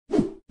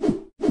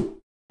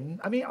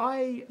I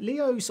mean,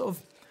 Leo sort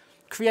of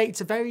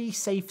creates a very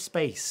safe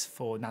space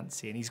for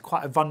Nancy, and he's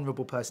quite a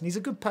vulnerable person. He's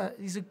a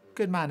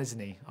good man, isn't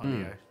he, our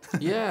Leo?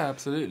 Yeah,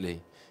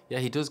 absolutely. Yeah,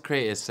 he does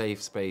create a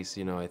safe space.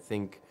 You know, I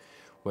think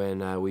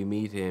when we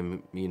meet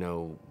him, you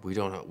know, we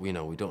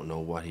don't know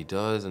what he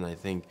does, and I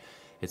think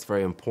it's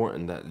very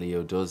important that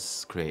Leo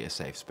does create a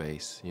safe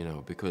space. You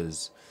know,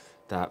 because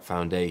that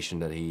foundation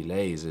that he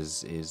lays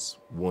is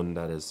one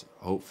that is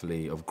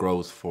hopefully of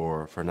growth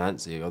for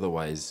Nancy.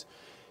 Otherwise,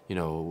 you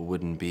know, it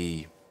wouldn't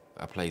be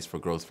a place for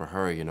growth for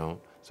her, you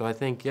know. So I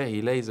think, yeah,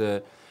 he lays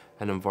an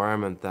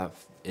environment that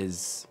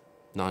is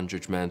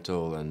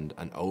non-judgmental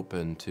and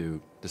open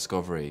to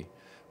discovery,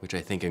 which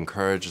I think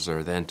encourages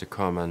her then to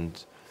come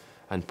and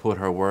put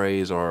her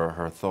worries or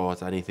her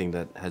thoughts, anything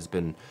that has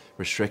been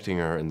restricting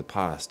her in the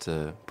past,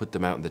 to put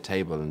them out on the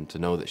table and to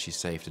know that she's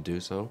safe to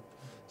do so.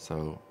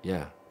 So,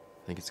 yeah,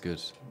 I think it's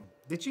good.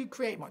 Did you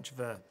create much of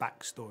a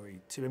backstory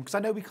to him? Because I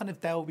know we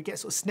get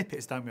sort of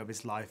snippets, don't we, of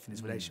his life and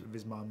his relationship with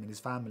his mum and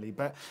his family.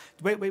 But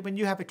when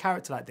you have a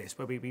character like this,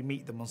 where we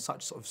meet them on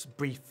such sort of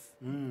brief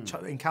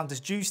encounters,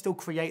 do you still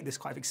create this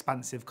kind of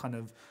expansive kind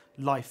of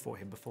life for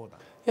him before that?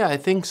 Yeah, I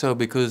think so,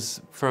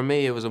 because for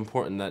me it was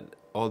important that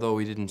although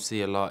we didn't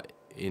see a lot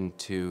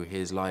into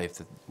his life,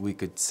 that we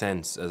could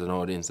sense as an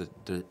audience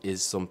that there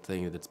is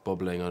something that's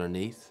bubbling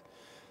underneath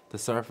the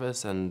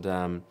surface, and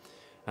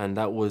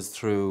that was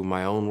through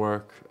my own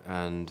work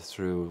and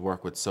through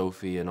work with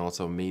Sophie, and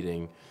also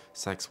meeting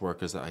sex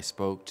workers that I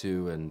spoke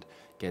to and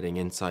getting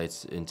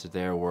insights into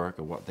their work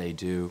and what they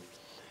do.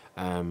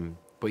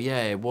 But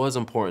yeah, it was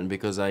important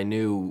because I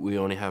knew we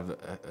only have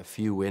a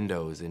few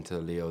windows into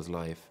Leo's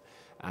life,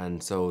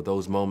 and so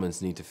those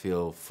moments need to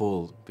feel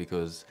full,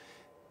 because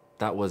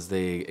that was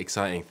the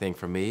exciting thing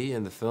for me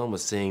in the film,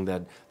 was seeing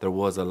that there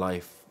was a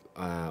life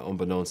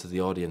unbeknownst to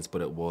the audience,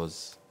 but it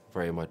was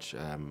very much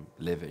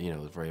living, you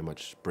know, very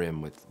much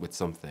brim with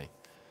something.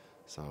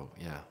 So,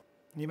 yeah.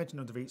 You mentioned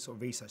on the sort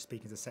of research,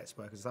 speaking to sex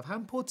workers and stuff, how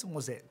important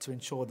was it to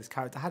ensure this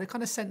character had a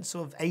kind of sense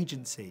of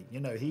agency? You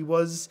know,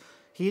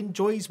 he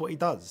enjoys what he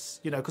does,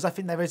 you know, because I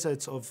think there is a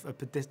sort of,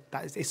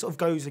 it sort of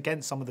goes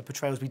against some of the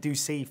portrayals we do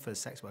see for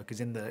sex workers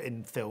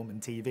in film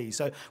and TV.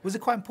 So was it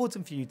quite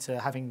important for you, to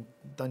having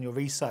done your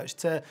research,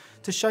 to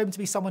show him to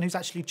be someone who's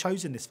actually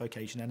chosen this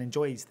vocation and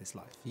enjoys this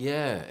life?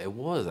 Yeah, it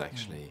was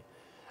actually.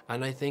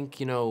 And I think,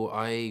 you know,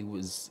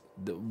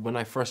 when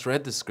I first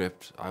read the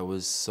script, I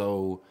was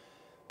so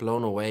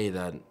blown away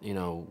that, you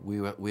know,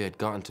 we had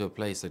gotten to a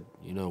place that,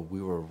 you know,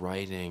 we were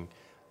writing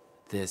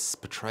this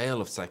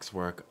portrayal of sex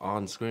work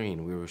on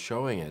screen. We were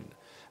showing it.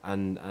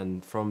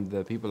 And from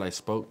the people I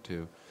spoke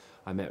to,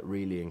 I met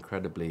really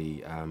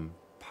incredibly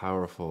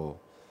powerful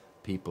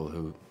people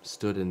who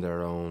stood in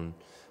their own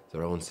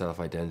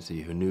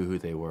self-identity, who knew who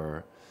they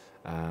were,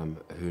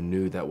 who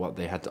knew that what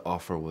they had to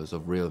offer was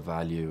of real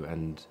value,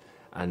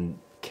 and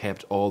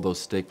kept all those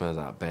stigmas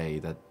at bay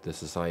that the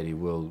society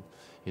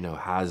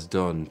has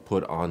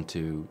put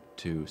onto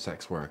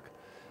sex work,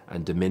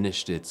 and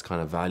diminished its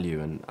kind of value.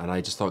 And I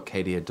just thought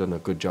Katy had done a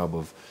good job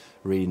of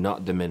really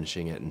not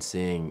diminishing it and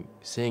seeing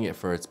it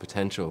for its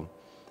potential.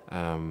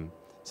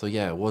 So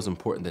yeah, it was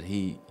important that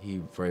he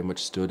very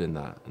much stood in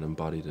that and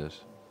embodied it.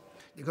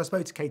 I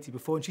spoke to Katy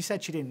before, and she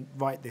said she didn't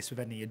write this with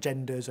any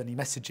agendas or any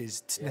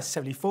messages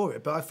necessarily for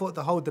it, but I thought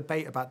the whole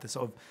debate about the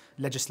sort of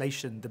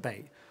legislation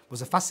debate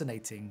was a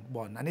fascinating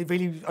one, and it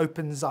really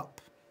opens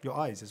up your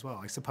eyes as well,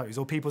 I suppose,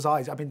 or people's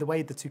eyes. I mean, the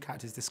way the two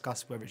characters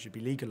discuss whether it should be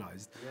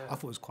legalised, I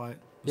thought was quite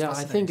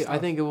I think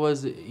it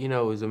was, you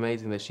know, it was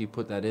amazing that she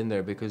put that in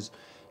there, because,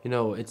 you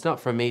know, it's not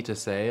for me to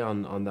say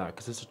on that,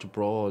 because it's such a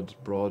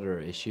broader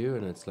issue,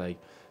 and it's like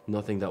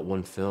nothing that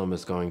one film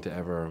is going to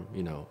ever,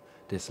 you know,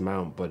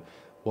 dismount. But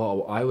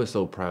what I was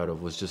so proud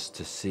of was just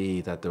to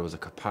see that there was a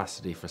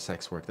capacity for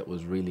sex work that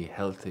was really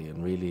healthy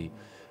and really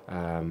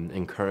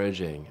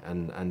encouraging,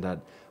 and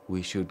that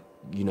we should,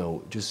 you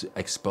know, just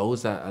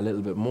expose that a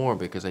little bit more,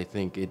 because I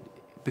think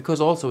because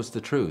also it's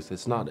the truth.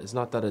 It's not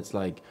that it's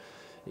like,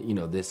 you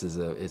know, this is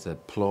a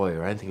ploy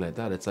or anything like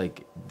that. It's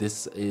like,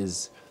 this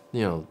is,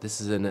 you know,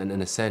 this is in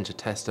a sense a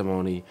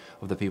testimony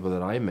of the people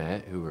that I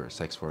met who were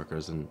sex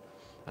workers, and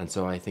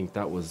so I think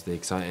that was the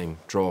exciting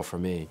draw for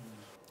me.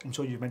 I'm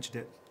sure you've mentioned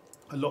it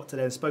a lot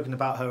today and spoken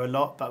about her a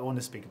lot, but I want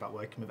to speak about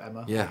working with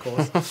Emma, yeah.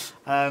 Of course.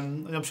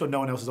 And I'm sure no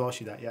one else has asked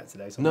you that yet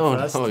today. So no,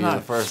 you're the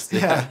first.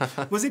 Yeah.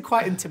 Was it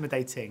quite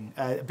intimidating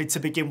to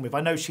begin with?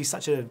 I know she's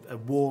such a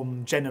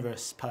warm,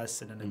 generous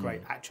person and a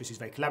great actress who's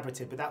very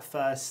collaborative, but that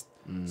first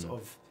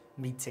sort of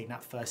meeting,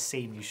 that first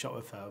scene you shot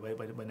with her,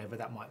 whatever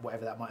that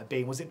might have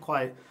been, was it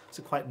quite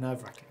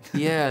nerve-wracking?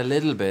 Yeah, a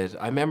little bit.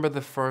 I remember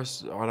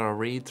on our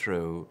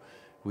read-through,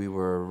 we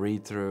were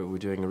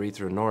doing a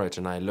read-through in Norwich,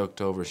 and I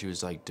looked over, she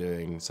was like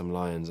doing some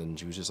lines, and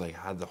she was just like,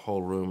 had the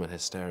whole room in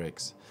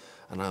hysterics.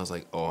 And I was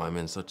like, oh, I'm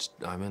in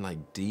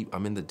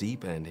the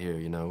deep end here,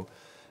 you know?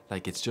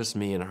 Like, it's just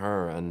me and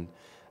her,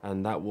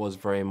 and that was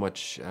very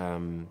much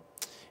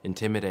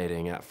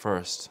intimidating at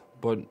first.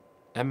 But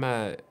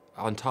Emma,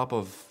 on top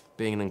of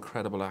being an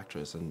incredible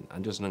actress and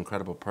just an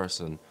incredible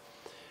person,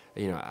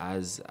 you know,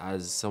 as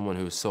someone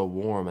who's so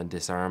warm and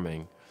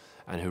disarming,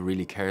 and who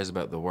really cares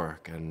about the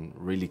work and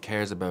really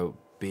cares about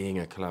being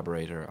a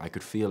collaborator. I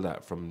could feel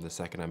that from the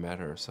second I met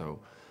her. So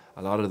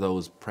a lot of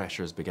those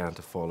pressures began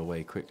to fall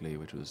away quickly,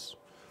 which was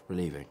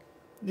relieving.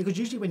 Because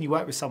usually when you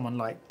work with someone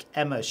like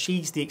Emma,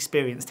 she's the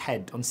experienced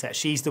head on set.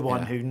 She's the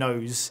one who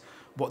knows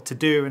what to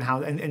do and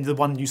how, and the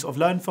one you sort of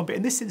learn from. But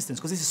in this instance,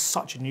 because this is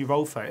such a new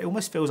role for her, it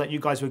almost feels like you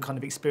guys were kind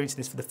of experiencing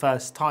this for the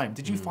first time.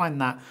 Did you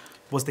find that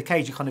was the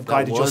case? You kind of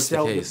guided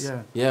yourself? The case.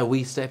 Yeah,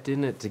 we stepped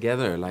in it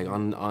together, like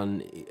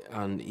on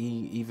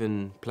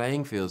even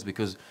playing fields,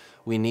 because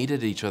we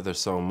needed each other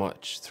so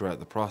much throughout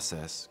the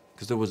process.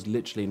 Because there was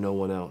literally no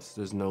one else.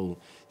 There's no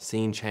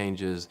scene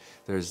changes.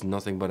 There's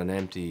nothing but an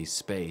empty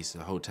space, a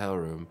hotel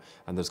room,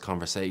 and there's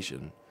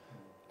conversation.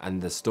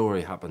 And the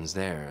story happens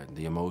there,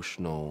 the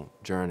emotional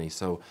journey.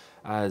 So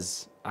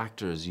as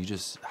actors, you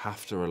just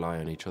have to rely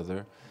on each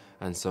other.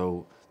 And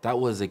so that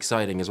was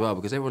exciting as well,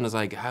 because everyone was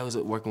like, how is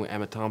it working with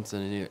Emma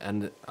Thompson?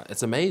 And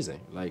it's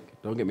amazing.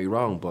 Like, don't get me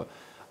wrong, but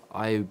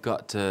I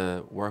got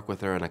to work with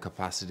her in a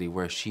capacity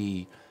where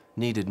she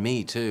needed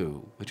me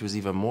too, which was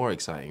even more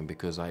exciting,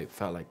 because I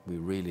felt like we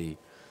really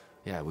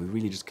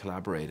just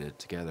collaborated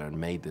together and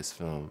made this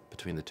film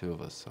between the two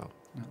of us. So.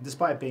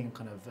 Despite it being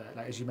kind of,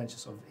 like as you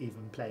mentioned, sort of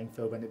even playing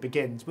film when it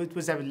begins,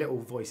 was there a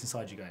little voice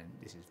inside you going,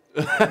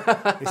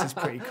 this is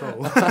pretty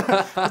cool?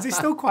 Because it's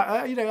still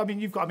quite, you know, I mean,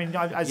 you've got, I mean,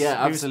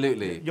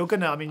 absolutely. You're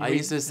gonna, I mean, I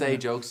used to say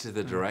jokes to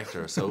the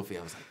director, Sophie.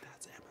 I was like,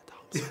 that's Emma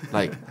Thompson.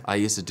 Like, I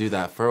used to do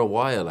that for a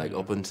while, like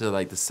up until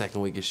like the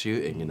second week of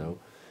shooting, you know.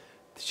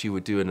 She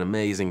would do an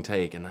amazing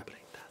take, and I'd be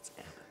like, that's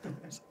Emma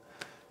Thompson.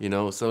 You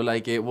know, so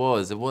like it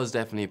was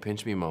definitely a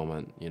pinch me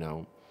moment, you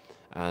know,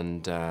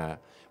 and.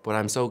 But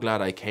I'm so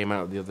glad I came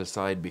out the other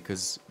side,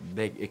 because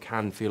it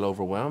can feel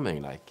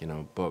overwhelming, like, you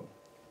know. But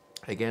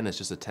again, it's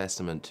just a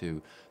testament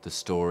to the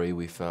story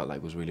we felt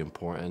like was really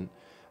important,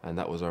 and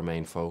that was our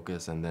main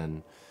focus. And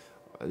then,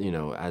 you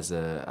know, as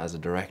a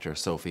director,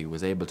 Sophie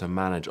was able to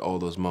manage all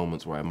those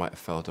moments where I might have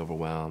felt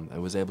overwhelmed,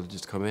 and was able to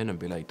just come in and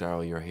be like,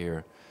 Daryl, you're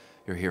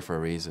here for a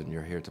reason.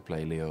 You're here to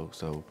play Leo,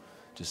 so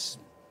just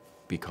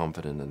be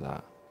confident in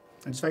that.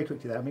 And just very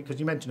quickly there, I mean, because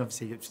you mentioned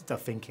obviously you're still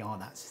thinking, oh,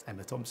 that's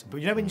Emma Thompson.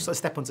 But you know when you sort of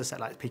step onto a set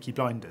like Peaky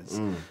Blinders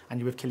and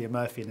you're with Cillian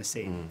Murphy in a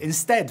scene,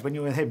 instead, when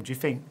you're with him, do you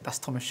think that's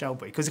Thomas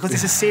Shelby? Because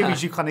it's a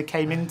series you kind of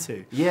came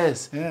into.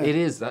 Yes, it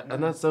is.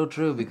 And that's so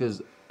true,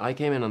 because I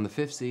came in on the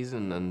 5th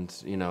season, and,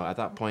 you know, at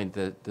that point,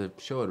 the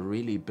show had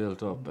really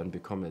built up and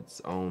become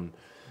its own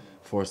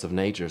force of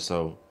nature.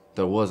 So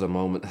there was a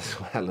moment as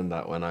well in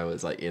that when I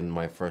was like in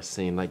my first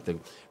scene, like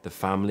the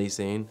family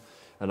scene,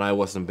 and I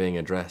wasn't being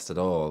addressed at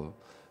all.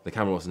 The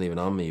camera wasn't even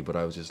on me, but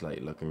I was just like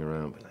looking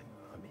around, but like,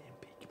 oh, I'm in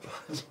Peaky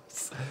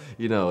Blinders.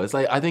 You know, it's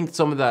like, I think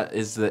some of that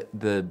is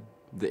the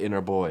inner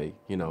boy,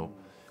 you know,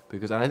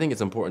 because I think it's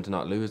important to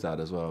not lose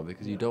that as well,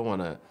 because you don't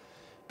want to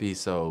be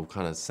so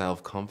kind of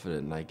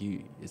self-confident. Like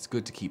it's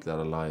good to keep that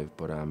alive,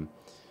 but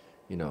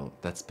you know,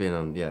 that's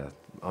been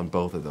on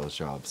both of those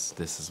jobs,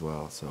 this as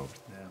well. So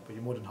yeah, but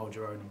you more than hold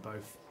your own on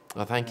both.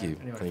 Oh, thank you.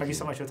 Anyway, thank you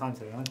so much for your time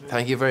today, man.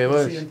 Thank you very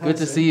much. Good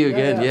to see you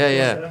again.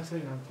 Yeah.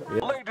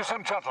 Ladies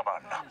and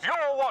gentlemen,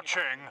 you're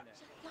watching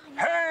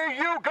Hey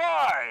You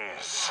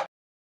Guys.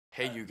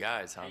 Hey You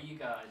Guys, huh? Hey You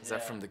Guys. Is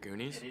that from the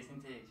Goonies? It is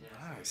indeed,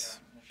 yes. Nice.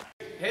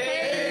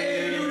 Hey